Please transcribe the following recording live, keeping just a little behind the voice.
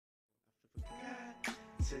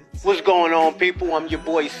What's going on, people? I'm your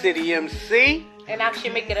boy City MC. And I'm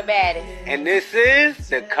Shamika the Baddest. And this is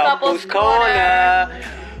the Couples Corner.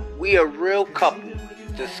 We a real couple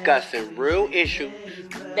discussing real issues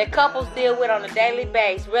that couples deal with on a daily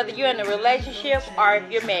basis, whether you're in a relationship or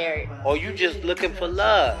if you're married. Or you just looking for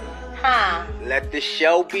love. Huh? Let the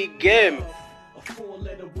show begin. A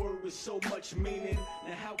four-letter word with so much meaning.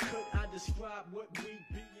 Now how could I describe what we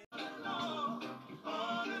be?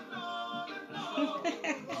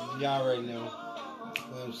 Y'all already know.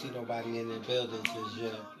 We don't see nobody in the building just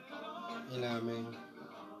yet. You know what I mean?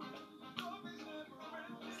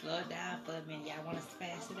 Slow it down for a minute. Y'all want us to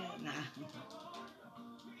pass it up? Nah.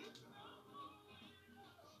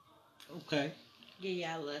 Okay. Give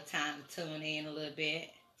y'all a little time to tune in a little bit.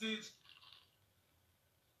 We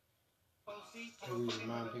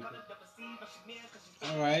remind people.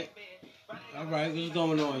 Alright, what's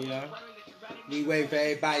going on, y'all? We wait for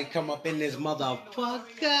everybody to come up in this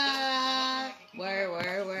motherfucker. Word.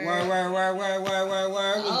 Word. What's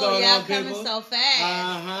Oh, going y'all on, coming people? so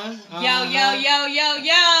fast. Yo.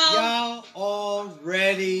 Y'all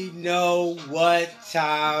already know what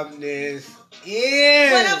time this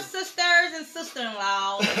is. What up, sisters and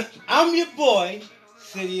sister-in-law? I'm your boy,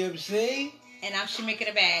 City MC. And I'm Shamika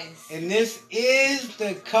the Baddest. And this is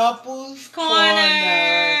the Couples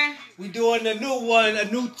Corner. We doing a new one, a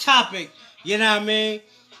new topic, you know what I mean?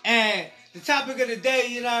 And the topic of the day,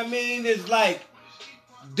 you know what I mean, is like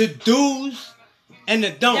the do's and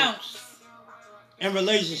the don'ts in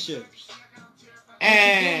relationships.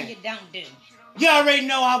 And you don't do. You already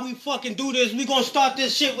know how we fucking do this. We gonna start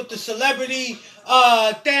this shit with the celebrity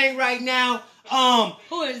thing right now.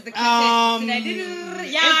 Who is the contestant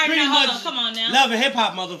today? Y'all already know. Hold on, come on now. Love and Hip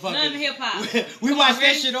Hop, motherfucker. Love and Hip Hop. we watch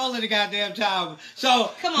that shit all of the goddamn time.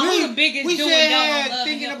 So come on, who the biggest we doing should Love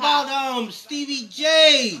thinking and Hip Hop? about Stevie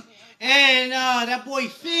J and that boy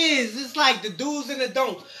Fizz. It's like the do's and the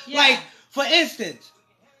don'ts. Yeah. Like for instance,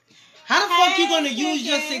 how the fuck you gonna use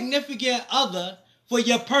your significant other for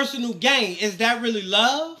your personal gain? Is that really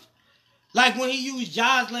love? Like when he used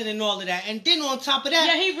Jocelyn and all of that. And then on top of that,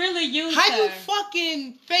 yeah, he really used how her. you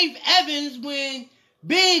fucking Faith Evans when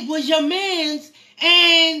Big was your man's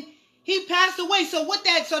and he passed away? So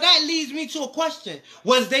that leads me to a question.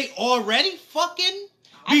 Was they already fucking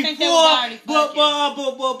I think they was already fucking.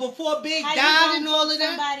 before Big died and all of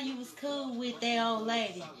that? Somebody you was cool with, that old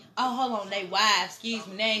lady. Oh, hold on, they wife. Excuse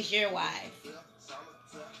me, name's your wife.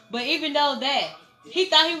 But even though that, he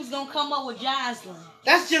thought he was gonna come up with Jocelyn.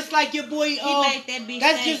 That's just like your boy. He made that bitch.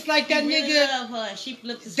 That's just like that really nigga. Love her. She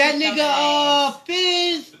flipped the That switch on nigga, her ass.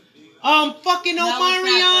 Fizz, fucking No, it's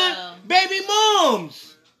Omarion, not, baby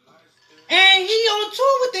moms. And he on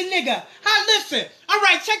tour with the nigga. Hi, listen. All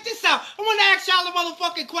right, check this out. I want to ask y'all a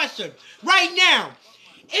motherfucking question. Right now,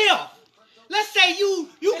 if, let's say you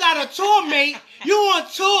got a tour mate, you on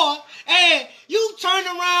tour, and you turn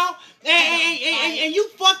around, and you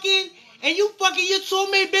fucking your tour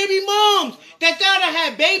mate baby moms that done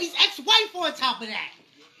had babies, ex-wife on top of that.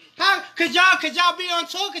 How could y'all be on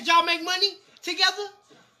tour? Could y'all make money together?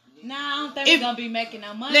 Nah, I don't think we're gonna be making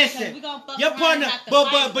no money. Listen, we gonna fuck your partner,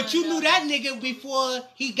 but you though. knew that nigga before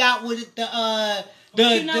he got with the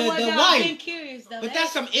You know what, the though? wife. I've been curious though. But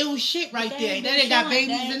that's some ill shit right there. They They got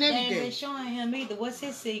babies and They everything. ain't been showing him either. What's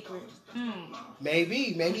his secret?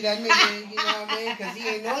 Maybe that nigga, you know what I mean? Because he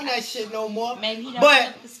ain't on that shit no more. Maybe he don't But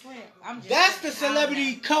flip the script. I'm just that's the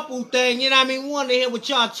celebrity couple thing, you know what I mean? We want to hear what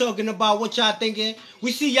y'all talking about, what y'all thinking.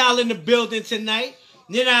 We see y'all in the building tonight.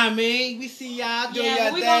 You know what I mean? We see y'all doing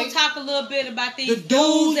y'all we're thing. going to talk a little bit about these The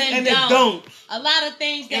do's and the don'ts. A lot of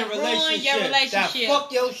things that ruin your relationship. That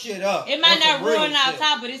fuck your shit up. It might not ruin our shit.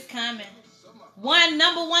 top, but it's coming.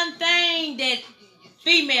 Number one thing that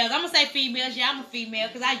females, I'm going to say females, yeah, I'm a female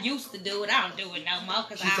because I used to do it. I don't do it no more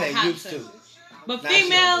because I don't have to. But Not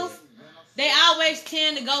females, they always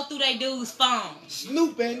tend to go through their dude's phone.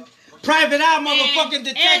 Snooping. Private eye motherfucking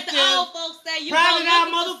detectives. As the old folks say, you Private eye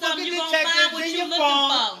go looking for something, motherfucking you gonna find detectives what in you your looking phone.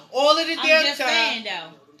 for. All of the I'm damn just time. saying though.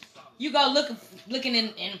 You go looking in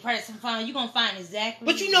a person's phone, you gonna find exactly.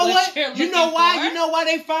 But you know what? You know why? For. You know why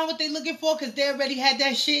they find what they looking for? Because they already had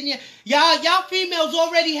that shit in your... Y'all females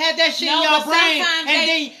already had that shit in y'all brain. And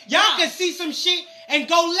then y'all can see some shit and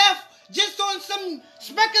go left just on some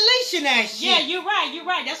speculation ass shit. Yeah, you're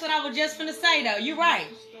right. That's what I was just finna say though. You're right.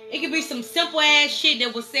 It could be some simple ass shit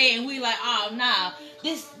that was said and we like, oh nah,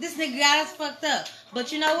 this nigga got us fucked up.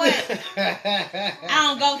 But you know what? I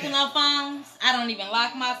don't go through no phones. I don't even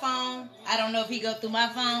lock my phone. I don't know if he go through my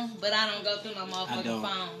phone, but I don't go through no motherfucking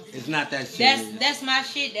phones. It's not that serious. That's my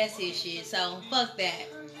shit. That's his shit. So fuck that.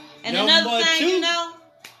 And Number another thing, two. you know,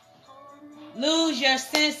 lose your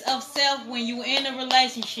sense of self when you in a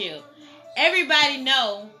relationship. Everybody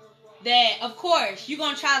know that, of course, you're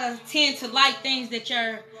going to try to tend to like things that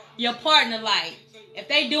your partner like. If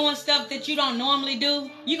they doing stuff that you don't normally do,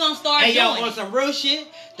 you going to start doing yo, on it. some real shit,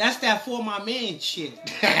 that's that for my man shit.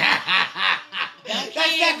 That's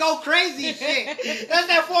that go crazy shit. That's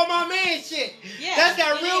that for my man shit. Yeah, that's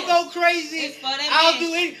that it real is. go crazy. It's for that I'll man.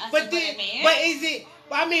 do it. I But said then, for that man. but is it?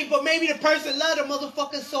 I mean, but maybe the person love the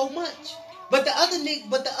motherfucker so much. But the other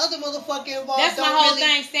motherfucker involved. That's my don't whole really,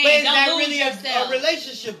 thing saying, but is don't that lose really yourself. a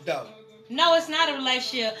relationship though? No, it's not a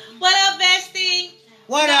relationship. What up, bestie?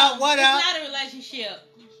 What No, up? What up? It's not a relationship.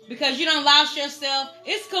 Because you done lost yourself.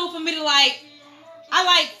 It's cool for me to like. I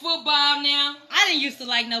like football now. I didn't used to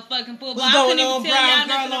like no fucking football. What's I couldn't going even on, tell Brown y'all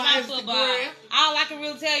Girl nothing on about football. Instagram? All I can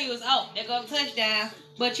really tell you is, oh, there go a touchdown.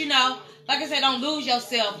 But you know, like I said, don't lose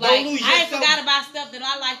yourself. Don't Like, lose I ain't yourself. forgot about stuff that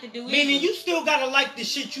I like to do. Meaning either. you still gotta like the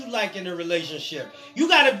shit you like in a relationship. You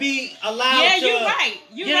gotta be allowed Yeah, to. you right.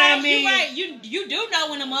 You know right. what I mean? You right. You do know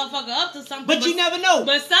when a motherfucker up to something. But you never know.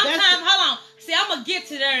 But sometimes, That's the- hold on. See, I'm gonna get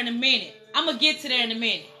to there in a minute.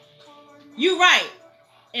 You right.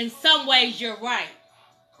 In some ways, you're right.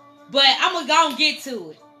 But I'm gonna go and get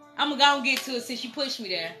to it. Since you pushed me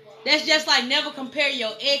there. That's just like never compare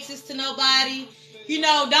your exes to nobody. You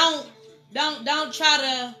know, don't try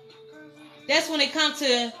to. That's when it comes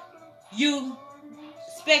to you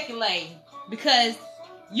speculating because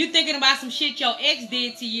you thinking about some shit your ex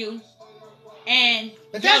did to you, and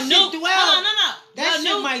But your that new shit dwell. hold on, no. That Your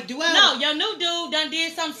shit new- might dwell. No, your new dude done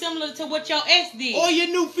did something similar to what your ex did. Or your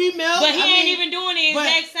new female. But he I ain't mean, even doing the but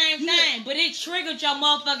exact same you- thing. But it triggered your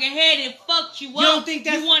motherfucking head and fucked you up. don't think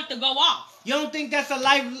that's- you want to go off? You don't think that's a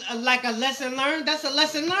life like a lesson learned? That's a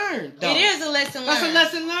lesson learned. Though. It is a lesson That's learned. a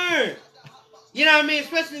lesson learned. You know what I mean?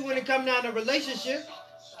 Especially when it comes down to relationships.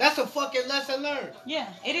 That's a fucking lesson learned. Yeah,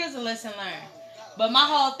 it is a lesson learned. But my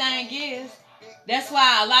whole thing is, that's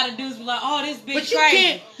why a lot of dudes be like, oh, this bitch But you crazy.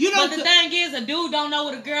 can't- you don't but the do- thing is, a dude don't know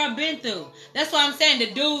what a girl been through. That's why I'm saying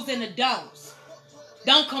the do's and the don'ts.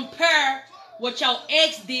 Don't compare what your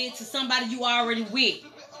ex did to somebody you already with.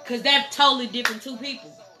 Because they're totally different two people.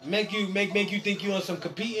 Make you think you on some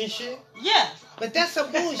competing shit? Yeah. But that's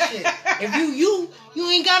some bullshit. If you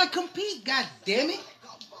ain't gotta compete, god damn it.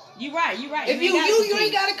 You right. If you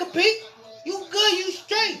ain't gotta compete, you good, you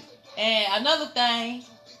straight. And another thing,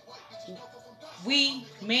 we,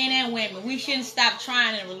 men and women, we shouldn't stop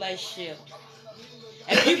trying in a relationship.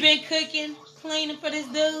 If you been cooking, cleaning for this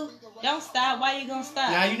dude, don't stop. Why you gonna stop?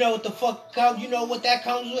 Now you know what the fuck comes. You know what that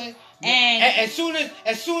comes with. And As soon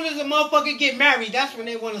as a motherfucker get married, that's when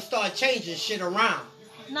they want to start changing shit around.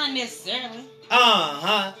 not necessarily.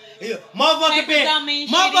 Yeah. Motherfucker Papers been don't mean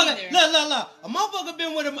shit motherfucker. either. Look. A motherfucker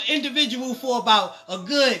been with an individual for about a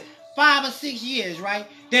good 5 or 6 years, right?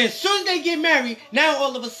 Then as soon as they get married, now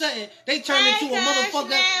all of a sudden they turn Hey, into a Josh, motherfucker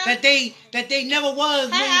now. that they never was.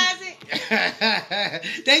 Hi, when-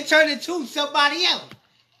 Isaac. they turn into somebody else.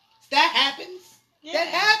 That happens. Yeah. That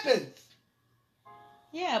happens.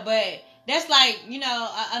 Yeah, but that's like, you know,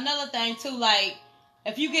 another thing too, like,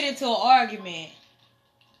 if you get into an argument,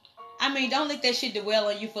 I mean, don't let that shit dwell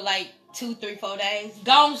on you for like 2, 3, 4 days.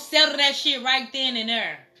 Go and settle that shit right then and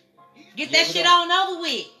there. Get that we shit don't- on over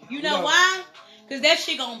with. You know don't. why? Because that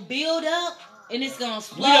shit gonna build up and it's gonna don't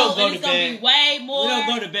explode go and to it's gonna bed. be way more We don't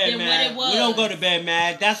go to bed than mad. what it was. We don't go to bed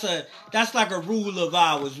mad. That's like a rule of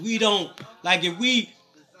ours. We don't like if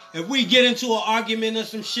we get into an argument or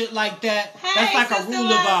some shit like that. Hey, that's like a sister rule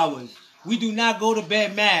love. of ours. We do not go to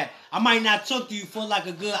bed mad. I might not talk to you for like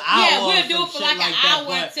a good hour. Yeah, or we'll do some it for shit like an that, hour or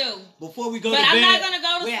but two. Before we go But to I'm bed, not gonna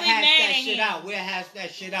go to we'll sleep hash mad that at shit him. out. We'll hash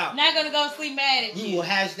that shit out. Not gonna go sleep mad at We you. will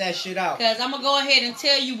hash that shit out. Because I'm going to go ahead and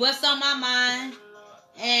tell you what's on my mind.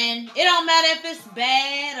 And it don't matter if it's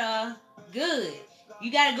bad or good.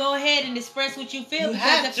 You got to go ahead and express what you feel. You because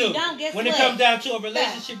have if to. you don't, guess when what? it comes down to a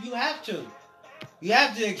relationship, you have to. You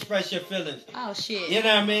have to express your feelings. Oh, shit. You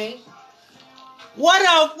know what I mean? What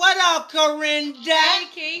up, Corinda? Hey,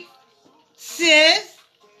 Keith. Sis,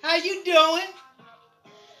 how you doing?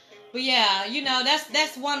 But yeah, you know,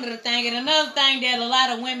 that's one of the things. And another thing that a lot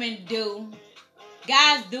of women do,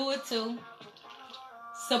 guys do it too.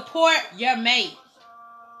 Support your mate.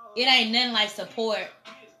 It ain't nothing like support.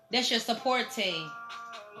 That's your support team.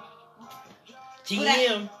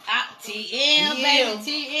 TM. TM, baby,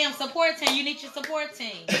 TM. Support team. You need your support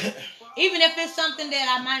team. Even if it's something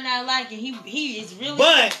that I might not like, and he is really.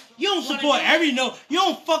 But you don't Wanna support do it? you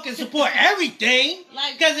don't fucking support everything.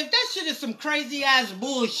 Like- Because if that shit is some crazy ass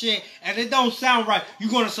bullshit and it don't sound right, you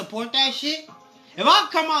gonna support that shit? If I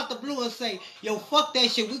come out the blue and say, yo, fuck that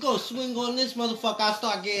shit, we gonna swing on this motherfucker, I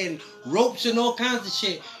start getting ropes and all kinds of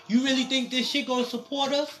shit. You really think this shit gonna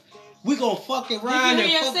support us? We gonna fuck it around. You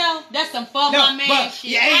hear yourself? That's some fuck my man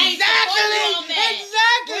shit. Yeah, exactly.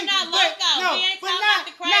 Exactly. We're not like that. We ain't talking about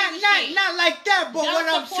the crazy shit. Not like that, but Don't what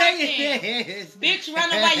I'm support saying them. is... Bitch, run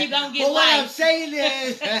away, you gonna get But what I'm life. saying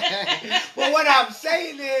is... But what I'm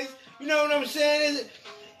saying is... You know what I'm saying is...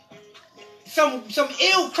 Some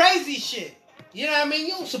ill crazy shit. You know what I mean?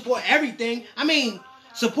 You don't support everything. I mean,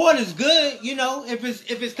 support is good, you know, if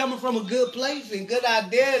it's coming from a good place and good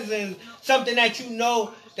ideas and something that you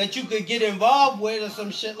know that you could get involved with or some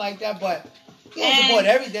shit like that, but you don't support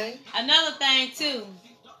everything. Another thing too,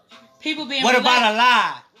 people being What about a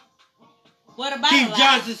lie? What about Keith a lie?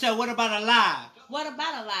 Johnson said, what about a lie? What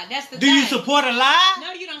about a lie? That's the Do thing. you support a lie?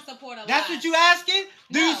 No, you don't support a lie. That's what you asking?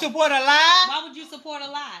 Do No. you support a lie? Why would you support a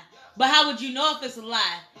lie? But how would you know if it's a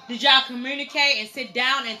lie? Did y'all communicate and sit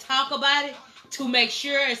down and talk about it to make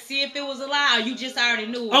sure and see if it was a lie, or you just already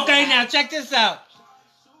knew it was Okay, a lie? now check this out.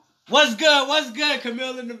 What's good? What's good,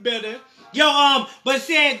 Camille in the building? Yo, but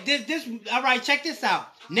said this. All right, check this out.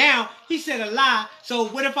 Now he said a lie. So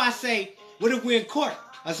what if I say, what if we're in court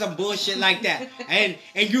or some bullshit like that? and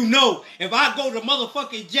you know, if I go to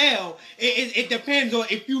motherfucking jail, it depends on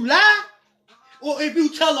if you lie or if you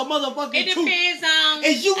tell a motherfucking It truth. depends on.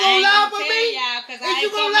 Is you gonna lie for me? Is you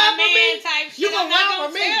gonna lie for me? Type You shit. gonna lie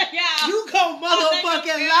for me? You gonna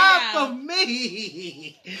motherfucking lie for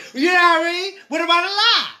me? You know what I mean? What about a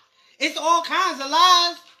lie? It's all kinds of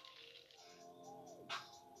lies.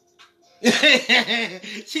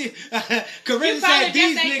 Corinne said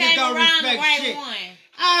these niggas don't respect shit.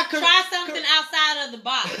 Try something outside of the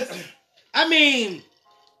box. I mean,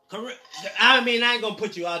 I ain't gonna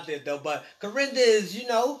put you out there though, but Corinne is, you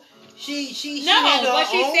know, she but she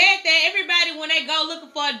said that everybody when they go looking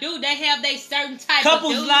for a dude, they have their certain type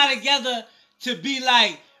couples of dude. lie together to be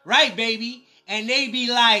like, right, baby, and they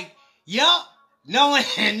be like, yup, knowing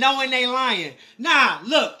they lying. Nah,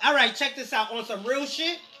 look, all right, check this out on some real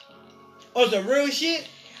shit. Hold on,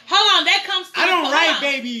 that comes to I don't hold write on.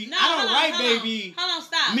 baby. No, I don't hold write on. baby. Hold on,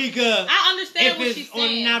 stop. Mika, I understand if what it's she's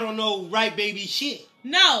saying. on not on no right baby shit.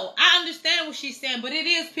 No, I understand what she's saying, but it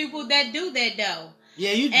is people that do that though.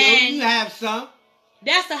 Yeah, you do. And you have some.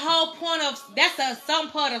 That's the whole point of some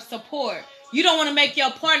part of support. You don't want to make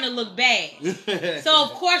your partner look bad. So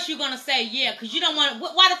of course you're gonna say yeah, cause you don't want.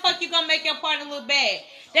 Why the fuck you gonna make your partner look bad?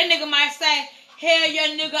 That nigga might say, hell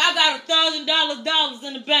yeah, nigga, I got $1,000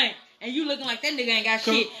 in the bank, and you looking like that nigga ain't got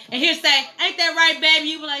shit. And he'll say, ain't that right, baby?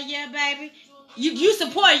 You be like, yeah, baby. You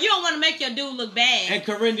support. You don't want to make your dude look bad. And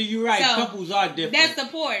Corinda, you're right. So, couples are different. That's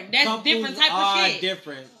support. That's couples different type of shit.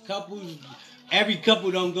 Different. Every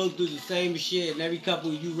couple don't go through the same shit, and every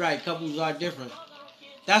couple, you right. Couples are different.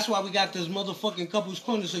 That's why we got this motherfucking couples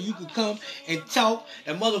corner, so you could come and talk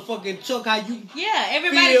and motherfucking talk how you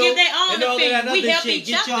everybody feel give their own and all opinion. That We other help shit. each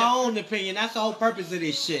Get other. your own opinion. That's the whole purpose of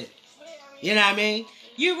this shit. You know what I mean?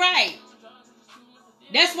 You're right.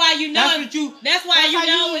 That's why you know. That's why you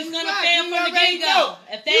know it's gonna fail from the get-go.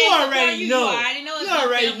 If they you ain't already support know. You already know it's You gonna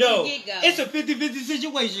already fail know. from the get-go. It's a 50-50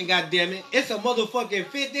 situation. Goddammit! It's a motherfucking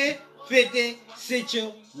 50-50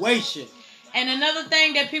 situation. And another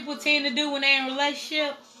thing that people tend to do when they're in a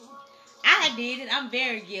relationship, I did it. I'm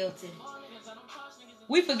very guilty.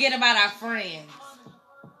 We forget about our friends.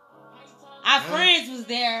 Our friends was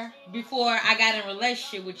there before I got in a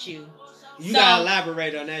relationship with you. You gotta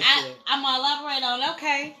elaborate on that shit. I'm gonna elaborate on,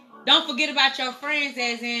 okay. Don't forget about your friends,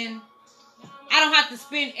 as in, I don't have to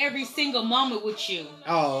spend every single moment with you.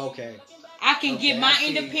 Oh, okay. I can get my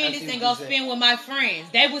independence and go spend with my friends.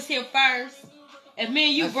 They was here first. If me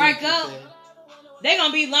and you break up, they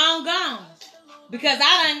gonna be long gone. Because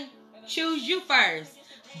I done choose you first.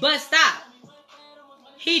 But stop.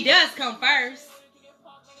 He does come first.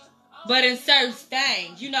 But in certain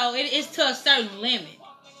things, you know, it's to a certain limit.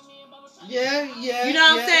 Yeah. You know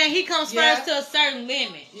what I'm saying? He comes first to a certain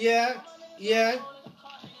limit. Yeah.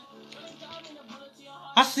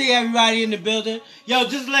 I see everybody in the building. Yo,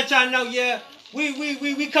 just to let y'all know,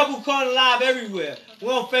 we Couple Corner live everywhere.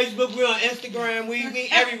 We're on Facebook, we're on Instagram, we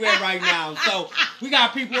everywhere right now. So we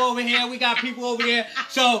got people over here, we got people over there.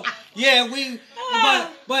 So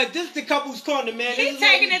but this is the Couples Corner, man. He's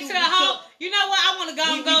taking it to the whole. You know what? I want to go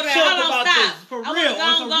and go there. Hold on, stop. For real,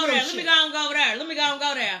 I want to go there. Let me go and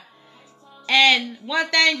go there. And one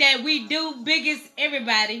thing that we do, biggest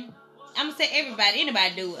everybody, I'm gonna say everybody,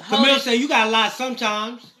 anybody do it. Camille said you gotta lie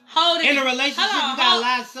sometimes. In a relationship, you gotta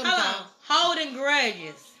lie sometimes. Holding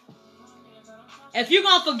grudges. If you're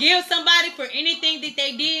gonna forgive somebody for anything that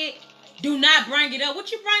they did, do not bring it up.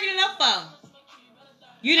 What you bringing it up for?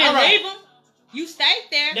 You didn't leave them. You stayed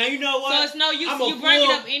there. Now you know what? So it's no use you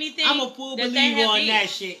bringing up anything. I'm a full that believer they have on did. that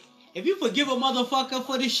shit. If you forgive a motherfucker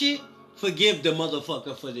for the shit, forgive the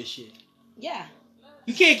motherfucker for the shit. Yeah.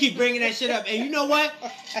 You can't keep bringing that shit up. And you know what?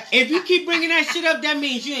 If you keep bringing that shit up, that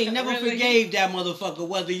means you ain't never Really? forgave that motherfucker,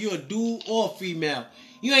 whether you're a dude or female.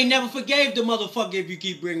 You ain't never forgave the motherfucker if you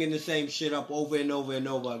keep bringing the same shit up over and over and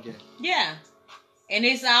over again. Yeah. And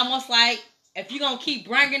it's almost like, if you're going to keep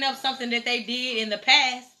bringing up something that they did in the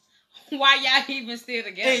past, why y'all even still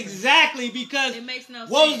together? Exactly, because It makes no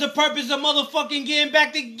what sense. was the purpose of motherfucking getting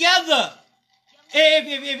back together?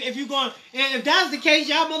 If you going, if that's the case,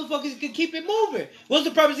 y'all motherfuckers can keep it moving. What's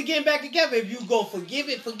the purpose of getting back together? If you gonna forgive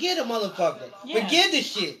it, forget a motherfucker. Yeah. Forgive the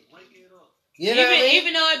shit. You know what I mean?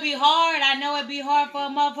 Even though it be hard, I know it be hard for a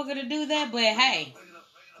motherfucker to do that, but hey,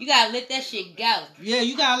 you gotta let that shit go. Yeah,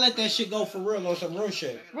 you gotta let that shit go for real on some real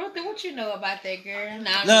shit. Ruthie, what you know about that girl? Nah,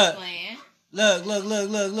 I'm Look. just playing.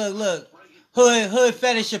 Look. Hood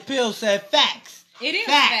Fetish Appeal said facts. It is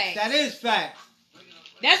Facts. facts. That is facts.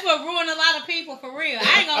 That's what ruined a lot of people for real.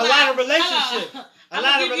 I ain't gonna A lie. lot of relationships. Hold on. A I'm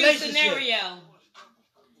lot gonna of give you a relationships. scenario.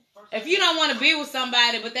 If you don't want to be with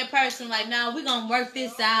somebody, but that person like, nah, we gonna work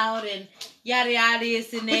this out and yada yada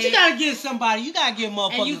this and that. But you gotta give somebody, you gotta give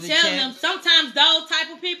motherfuckers and you a tell them chance. sometimes those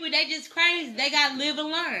type of people, they just crazy. They gotta live and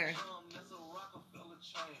learn.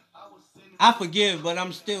 I forgive, but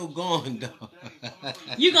I'm still going though.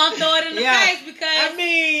 You gonna throw it in the Yeah. face because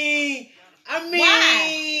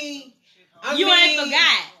Why? You ain't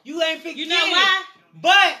forgot. You ain't forget. You know why?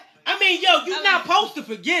 But you not supposed to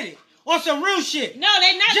forget it on some real shit. No,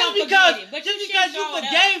 they not Just gonna because forget it. But just you because should you throw it up.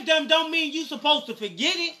 forgave them, don't mean you supposed to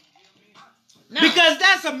forget it. No. Because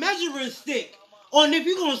that's a measuring stick on if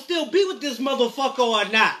you gonna still be with this motherfucker or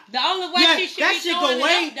not. The only way she should that be shit throwing go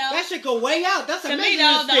way. it up, though. That shit go way out. That's a To me, measuring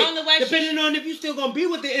though, the stick. only way she depending on if you still gonna be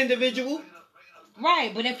with the individual.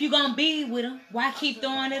 Right, but if you gonna be with them, why keep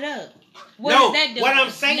throwing it up? What No, is that doing? what I'm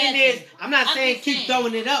saying Nothing. is, I'm not saying just keep saying.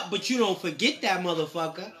 throwing it up, but you don't forget that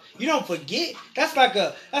motherfucker. You don't forget. That's like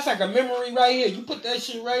a memory right here. You put that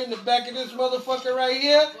shit right in the back of this motherfucker right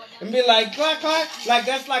here, and be like, clack, clack. Like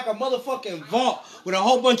that's like a motherfucking vault with a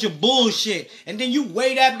whole bunch of bullshit, and then you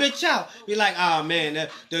weigh that bitch out. Be like, oh man,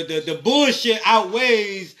 the bullshit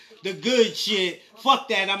outweighs the good shit. Fuck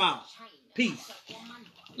that, I'm out. Peace.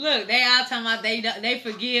 Look, they all talking about they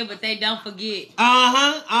forgive, but they don't forget.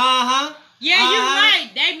 Yeah, Yeah, you're right.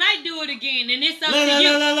 They might do it again, and it's up to you.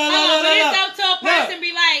 But it's up to a person.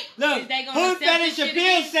 Be like, look, is they gonna Hood accept Fetish this shit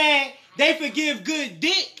Appeal again? said they forgive good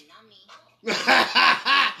dick.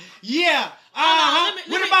 Yeah.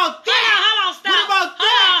 What about that? Hold on, stop. What about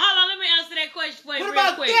that? Hold on, let me answer that question for you What real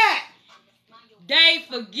about quick. that? They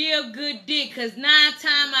forgive good dick, because 9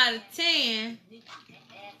 times out of 10,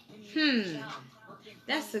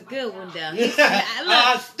 that's a good one, though.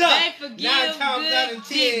 Look, Stuck. they forgive 9 times good out of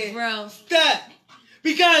 10. dick, bro. Stuck.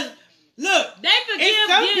 Because look, They it's forgive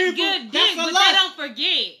some good people, dick, that's a but lust. they don't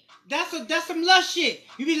forget. That's some lust shit.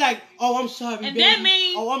 You be like, oh, I'm sorry, And baby. that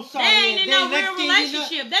means oh, I'm sorry. they ain't in And no then real next thing you know-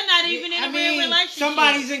 relationship. They're not even in a real relationship.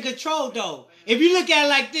 Somebody's in control though. If you look at it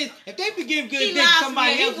like this, if they forgive good He dick, lost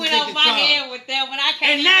somebody me. else He is went in over my control. head with that when I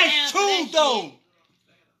can't And even that's answer true that though. shit.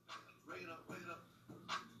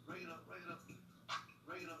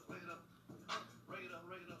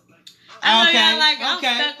 I know y'all like, I'm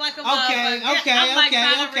stuck like a motherfucker. I'm like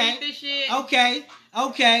trying to read this shit.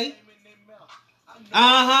 Okay.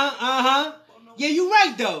 Yeah, you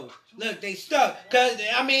right though. Look, they stuck. Cause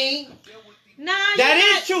I mean, Nah,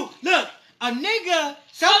 that is true. Look, a nigga,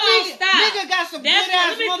 nigga got some good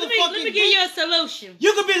ass motherfucking. Let me give you a solution.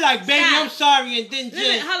 You could be like, baby, Stop. I'm sorry, and then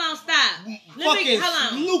just Hold on, stop.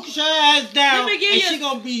 fucking luke your ass down, Let me give and you- she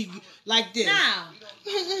gonna be like this. Nah,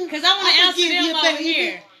 because I want to answer forgive them you, over baby.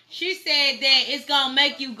 here. She said that it's gonna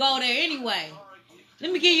make you go there anyway.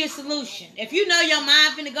 Let me give you a solution. If you know your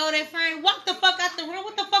mind finna go there, friend, walk the fuck out the room.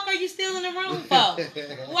 What the fuck are you still in the room for?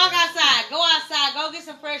 Walk outside. Go outside. Go get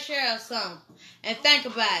some fresh air or something. And think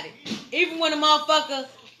about it. Even when if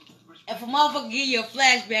a motherfucker give you a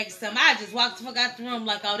flashback or something, I just walk the fuck out the room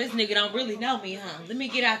like, oh, this nigga don't really know me, huh? Let me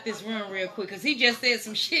get out this room real quick. Because he just said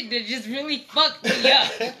some shit that just really fucked me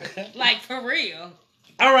up. Like, for real.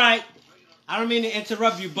 All right. I don't mean to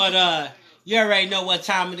interrupt you, but you already know what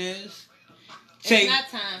time it is. It's not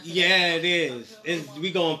time. Yeah, it is. We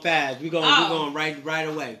going fast. We going right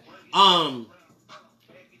away.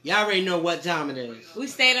 Y'all already know what time it is. We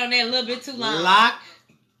stayed on there a little bit too long. Lock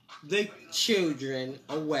the children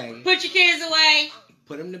away. Put your kids away.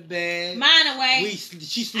 Put them to bed. Mine away. She's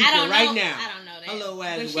I sleeping don't right know. now. I don't know that. Her little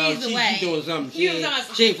ass But as well. she's away. She doing something. She was talking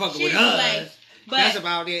about She ain't fucking with she's away. us. But That's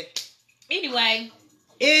about it. anyway,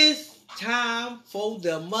 It's time for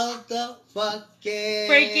the motherfucking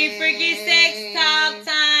Freaky sex talk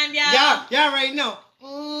time, y'all. Y'all already know.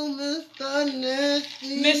 Oh, Mr.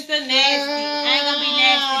 Nasty. Mr. Nasty. I ain't gonna be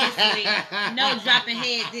nasty this week. No dropping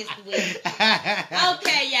head this week.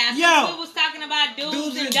 Okay, y'all. Yo. Since we was talking about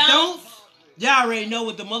do's and don'ts. Y'all already know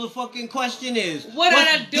what the motherfucking question is. What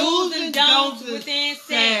are the do's and don'ts within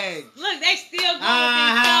sex? Look, they still going with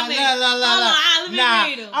these comments. Hold on, let me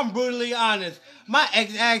read them. I'm brutally honest. My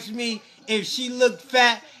ex asked me if she looked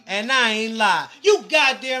fat, and I ain't lie. You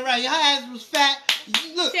goddamn right. Her ass was fat.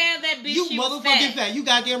 Look, tell that bitch you she was motherfucking fat. You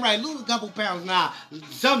goddamn right. Lose a couple pounds now.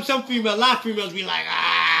 Some female, a lot of females be like,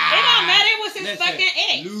 ah. It don't matter. It was his Listen, fucking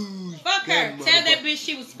ex. lose Fuck her. Tell that bitch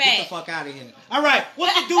she was fat. Get the fuck out of here. All right.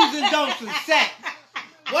 What's the do's and don'ts in sex?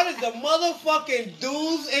 What is the motherfucking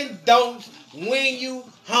do's and don'ts when you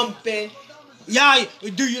humping? Y'all,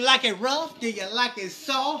 do you like it rough? Do you like it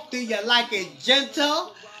soft? Do you like it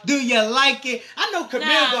gentle? Do you like it? I know Camille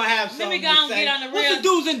gonna have something let me go and to say. get on the real. What's the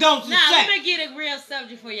do's and don'ts in sex? Let me get a real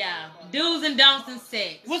subject for y'all. Do's and don'ts in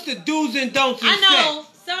sex. What's the do's and don'ts in sex? I know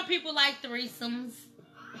some people like threesomes.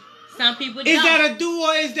 Some people don't. Is that a do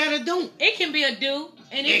or is that a don't? It can be a do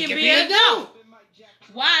and it can be a don't.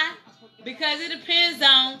 Why? Because it depends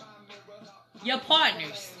on your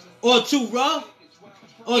partners. Or too rough?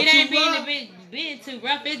 Or it too ain't rough? being too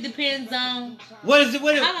rough. It depends on. What is it?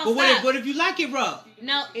 What if you like it rough?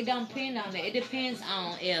 No, it don't depend on that. It depends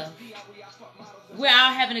on if we're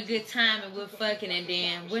all having a good time and we're fucking and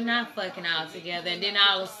then we're not fucking all together and then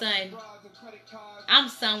all of a sudden I'm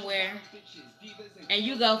somewhere and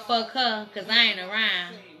you go fuck her because I ain't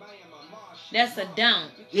around. That's a don't.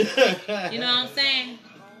 You know what I'm saying?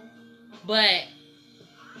 But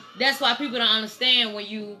that's why people don't understand when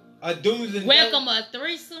you welcome a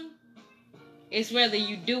threesome. It's whether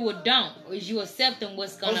you do or don't, or is you accepting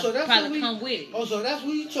what's gonna probably come with it. Oh, so that's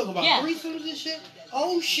what you talk about? Yeah. Threesomes and shit?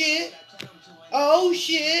 Oh shit. Oh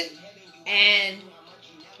shit. And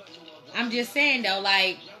I'm just saying though,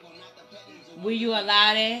 like, will you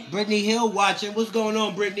allow that? Brittany Hill watching. What's going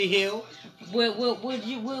on, Brittany Hill?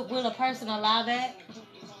 Will a person allow that?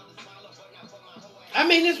 I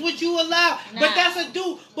mean, it's what you allow, but that's a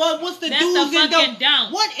do. But what's the that's do's and don'ts?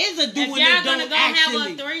 Don't. What is a do if and y'all a don't go actually?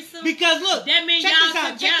 Have a threesome, because look, that means y'all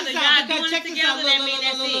together. Y'all doing it together. That means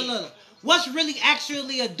that's it. What's really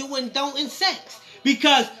actually a do and don't in sex?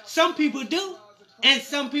 Because some people do, and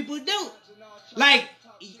some people don't. Like,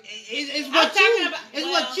 it's what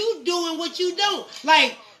you do and what you don't.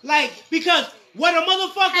 Like because what a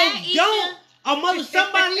motherfucker don't,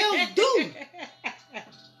 somebody else do.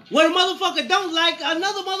 What a motherfucker don't like,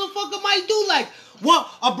 another motherfucker might do like. What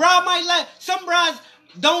a bride might like. Some brides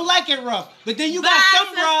don't like it rough, but then you got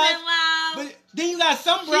some brides. But then you got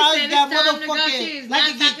some brides that motherfucking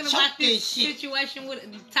like to get choked and shit. Situation with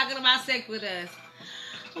talking about sex with us.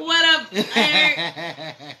 What up,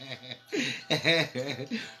 Eric?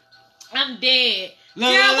 I'm dead. Look.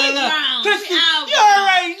 Kristen, you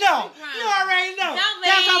already know.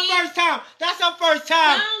 That's our first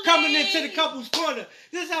time coming into the couple's corner.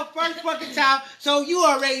 This is our first fucking time, so you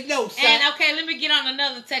already know, son. And okay, let me get on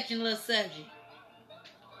another touching little subject.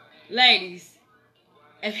 Ladies,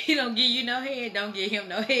 if he don't give you no head, don't give him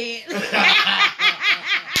no head.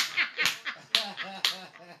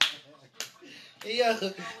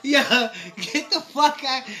 Yeah, get the fuck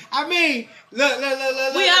out. I mean, look.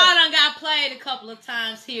 We all done got played a couple of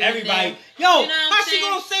times here. Everybody. Yo, you know how she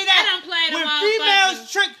gonna say that? I done played when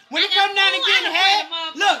females trick, when it come down to getting head,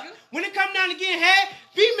 look, when it come down to getting head,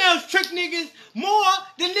 females trick niggas more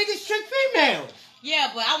than niggas trick females. Yeah,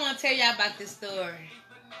 but I want to tell y'all about this story.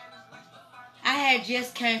 I had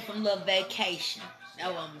just came from a little vacation. That's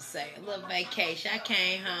what I'm going to say. A little vacation. I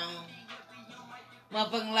came home.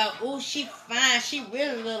 Motherfucking like, ooh, she fine. She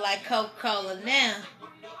really look like Coca-Cola now.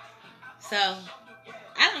 So,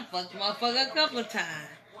 I done fucked the motherfucker a couple of times.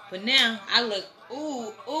 But now, I look,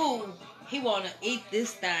 ooh, he want to eat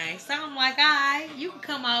this thing. So, I'm like, all right, you can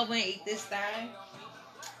come over and eat this thing.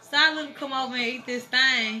 So, I let him come over and eat this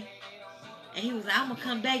thing. And he was like, I'm going to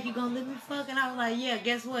come back. You going to let me fuck? And I was like, yeah,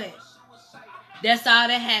 guess what? That's all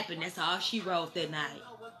that happened. That's all she wrote that night.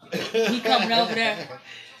 He coming over there.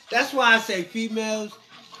 That's why I say females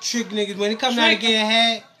trick niggas. When it comes down to getting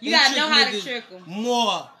head, you gotta know how to trick them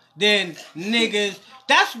more than niggas.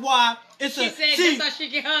 That's why it's she said that's why she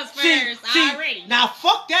get hers first already. Now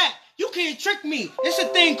fuck that. You can't trick me. It's a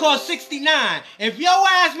thing called 69. If your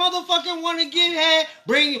ass motherfucking want to give head,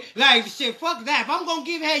 bring it. Like, shit, fuck that. If I'm going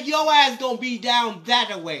to give head, your ass going to be down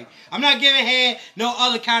that way. I'm not giving head no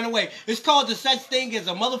other kind of way. It's called the such thing as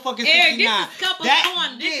a motherfucking 69. Eric, this is couple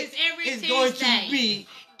corn. This is every Tuesday. Going to be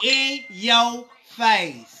in your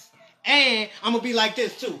face. And I'm gonna be like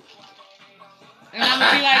this too. And I'm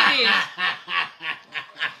gonna be like this.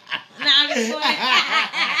 Nah, I'm just playing.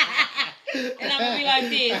 And I'm gonna be like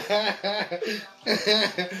this.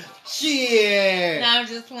 Shit. Nah, I'm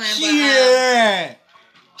just playing. Shit.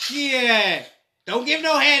 Shit. Don't give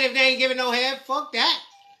no head if they ain't giving no head. Fuck that.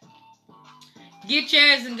 Get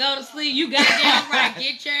yours and go to sleep. You goddamn right.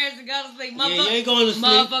 Get yours and go to sleep. Yeah, you ain't going to sleep.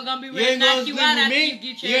 Motherfucker gonna be ready to knock you out after you get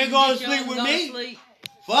yours. You ain't going to sleep with me.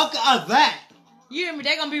 Fuck that. You hear me?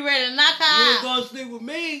 They gonna be ready to knock her You ain't out. going to sleep with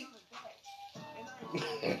me.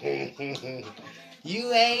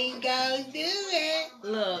 You ain't gonna do it.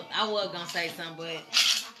 Look, I was gonna say something, but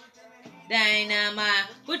that ain't not mine.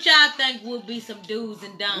 What y'all think would be some do's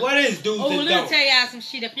and don'ts? What is do's and don'ts? let me tell y'all some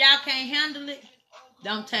shit. If y'all can't handle it,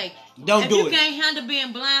 don't take it. Don't do it. If you can't handle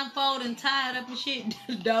being blindfolded and tied up and shit,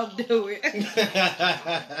 don't do it.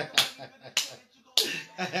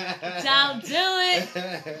 Don't do it.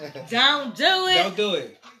 Don't do it. Don't do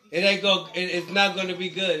it. It ain't go. It's not gonna be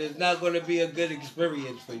good. It's not gonna be a good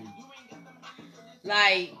experience for you.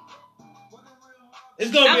 Like,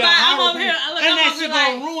 it's gonna be a horrible, over here. Look, and that I'm shit over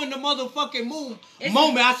gonna here ruin the motherfucking moment. I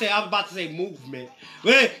was about to say movement,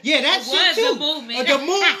 but yeah, that shit too. The movement. The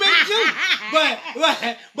movement too. But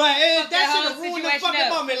that that shit whole will ruin the situation fucking up.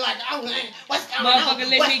 moment. Like, oh man, what's going Motherfucker, on?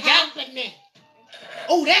 let What's me go. happening?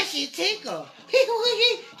 Oh, that shit tickle.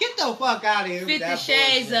 Get the fuck out of here. 50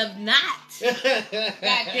 Shades of Not. God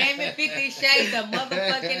damn it, 50 Shades of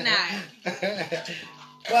motherfucking Not.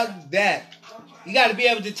 Fuck that. You gotta be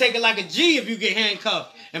able to take it like a G if you get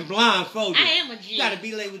handcuffed and blindfolded. I am a G. You gotta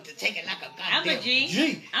be able to take it like a goddamn I'm a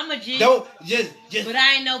G. I'm a G. Don't just. But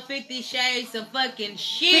I ain't no 50 Shades of fucking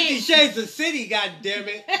shit. 50 Shades of City,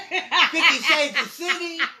 goddammit. 50 Shades of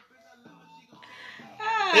City.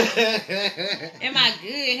 Am I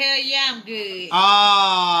good? Hell yeah, I'm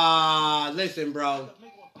good. Listen, bro.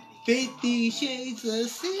 50 Shades of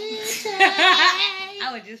City. I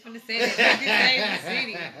was just finna say that. 50 Shades of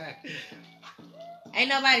City. Ain't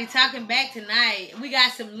nobody talking back tonight. We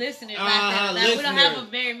got some listeners out there. We don't have a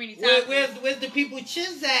very many talkers. Where's the people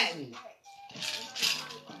chit-chatting?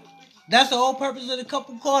 That's the whole purpose of the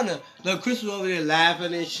couple corner. Look, Chris was over there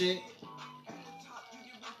laughing and shit.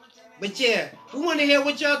 But yeah, we want to hear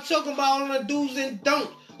what y'all talking about on the do's and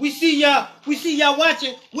don'ts. We see y'all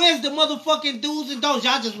watching. Where's the motherfucking do's and don'ts?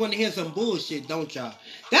 Y'all just want to hear some bullshit, don't y'all?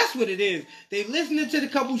 That's what it is. They listening to the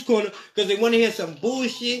couples corner because they want to hear some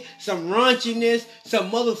bullshit, some raunchiness, some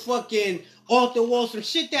motherfucking off the wall, some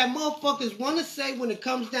shit that motherfuckers want to say when it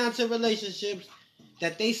comes down to relationships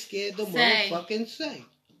that they scared to motherfucking say.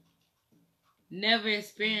 Never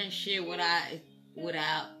experienced shit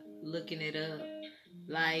without looking it up.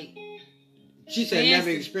 Like, she said never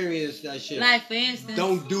experienced that shit. Like, for instance,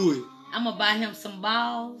 don't do it. I'm gonna buy him some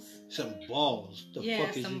balls. Some balls? The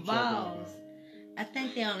fuck is some you balls. I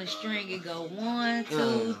think they on the string. It go 1,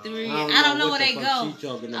 2, 3. I don't know where they go.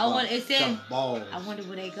 It said some balls. I wonder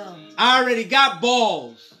where they go. I already got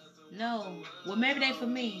balls. No. Well, maybe they for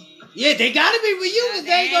me. Yeah, they gotta be for you because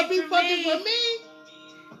they ain't gonna be fucking for me.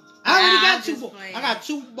 I already got 2 balls. I got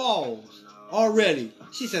 2 balls already.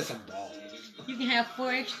 She said some balls. You can have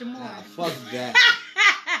 4 extra more. Nah, fuck that.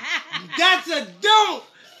 That's a don't.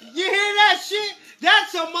 You hear that shit?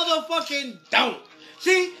 That's a motherfucking don't.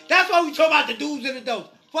 See, that's why we talk about the do's and the don'ts.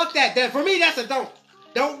 Fuck that. For me, that's a don't.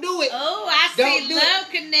 Don't do it. Oh, I see love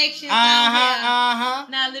connections.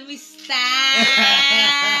 Now let me stop.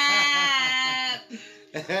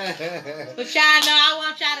 But y'all know I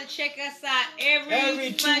want y'all to check us out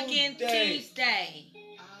every fucking Tuesday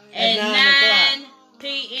at 9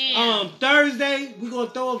 p.m. Thursday, we're going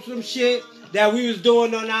to throw up some shit that we was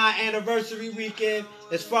doing on our anniversary weekend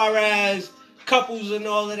as far as couples and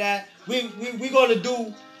all of that. We going to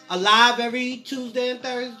do a live every Tuesday and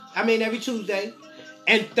Thursday. Every Tuesday.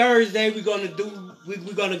 And Thursday, we're going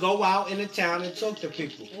to go out in the town and talk to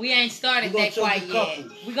people. We ain't started that quite yet.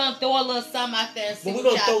 We're going to throw a little something out there and see what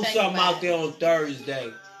y'all think. But we're going to throw something out there on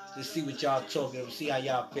Thursday to see what y'all talking, see how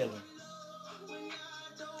y'all feeling.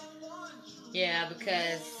 Yeah,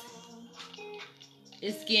 because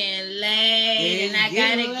it's getting late and I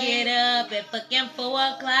gotta get up at fucking 4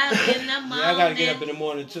 o'clock in the morning. Yeah, I gotta get up in the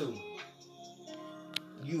morning too.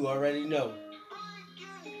 You already know.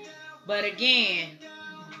 But again,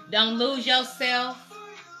 don't lose yourself.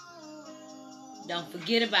 Don't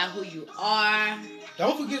forget about who you are.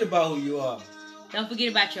 Don't forget about who you are. Don't forget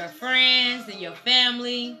about your friends and your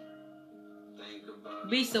family.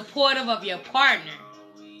 Be supportive of your partner.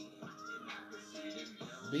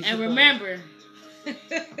 And remember,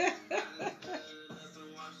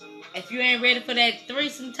 if you ain't ready for that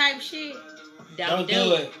threesome type shit, don't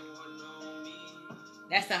do it.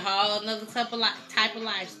 That's a whole another type of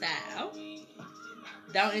lifestyle.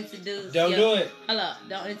 Don't introduce. Don't do it. Hold up.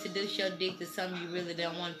 Don't introduce your dick to something you really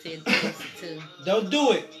don't want to introduce it to. Don't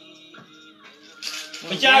do it.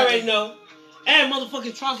 But y'all already know. And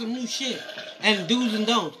motherfucking try some new shit. And do's and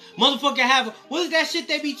don'ts. Motherfucker have what is that shit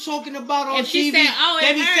they be talking about on If she TV? said, oh, it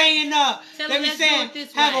they be hurt, saying tell they her, be let's saying do it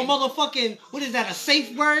this have way. a motherfucking what is that, a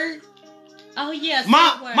safe word? Oh yeah,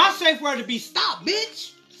 My safe word to be stop,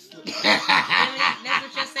 bitch. That's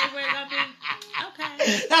what your safe word gonna be?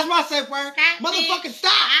 Okay. That's my safe word. Stop, Motherfucking bitch.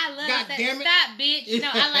 stop. I love God that. damn it. Stop, bitch. No,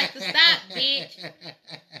 I like to stop, bitch.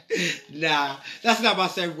 Nah, that's not my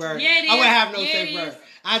safe word. Yeah, it I wouldn't is. have no Yeah, safe it word. is.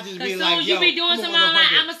 I just be As like, soon as yo, you be doing I'm a something online,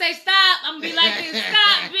 motherfucker. I'm gonna say stop. I'm gonna be like this.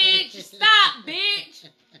 Stop, bitch. Stop, bitch.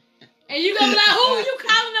 And you gonna be like, who you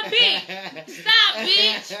calling a bitch? Stop,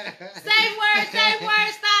 bitch. Same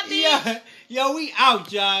word, stop, bitch. Yo, we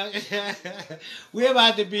out, y'all. We're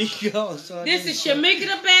about to be gone. So This is Shamika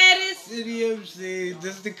the baddest. City MC.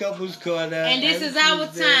 This is the Couples Corner. And this Every is our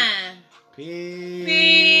Tuesday. time. Peace.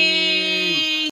 Peace.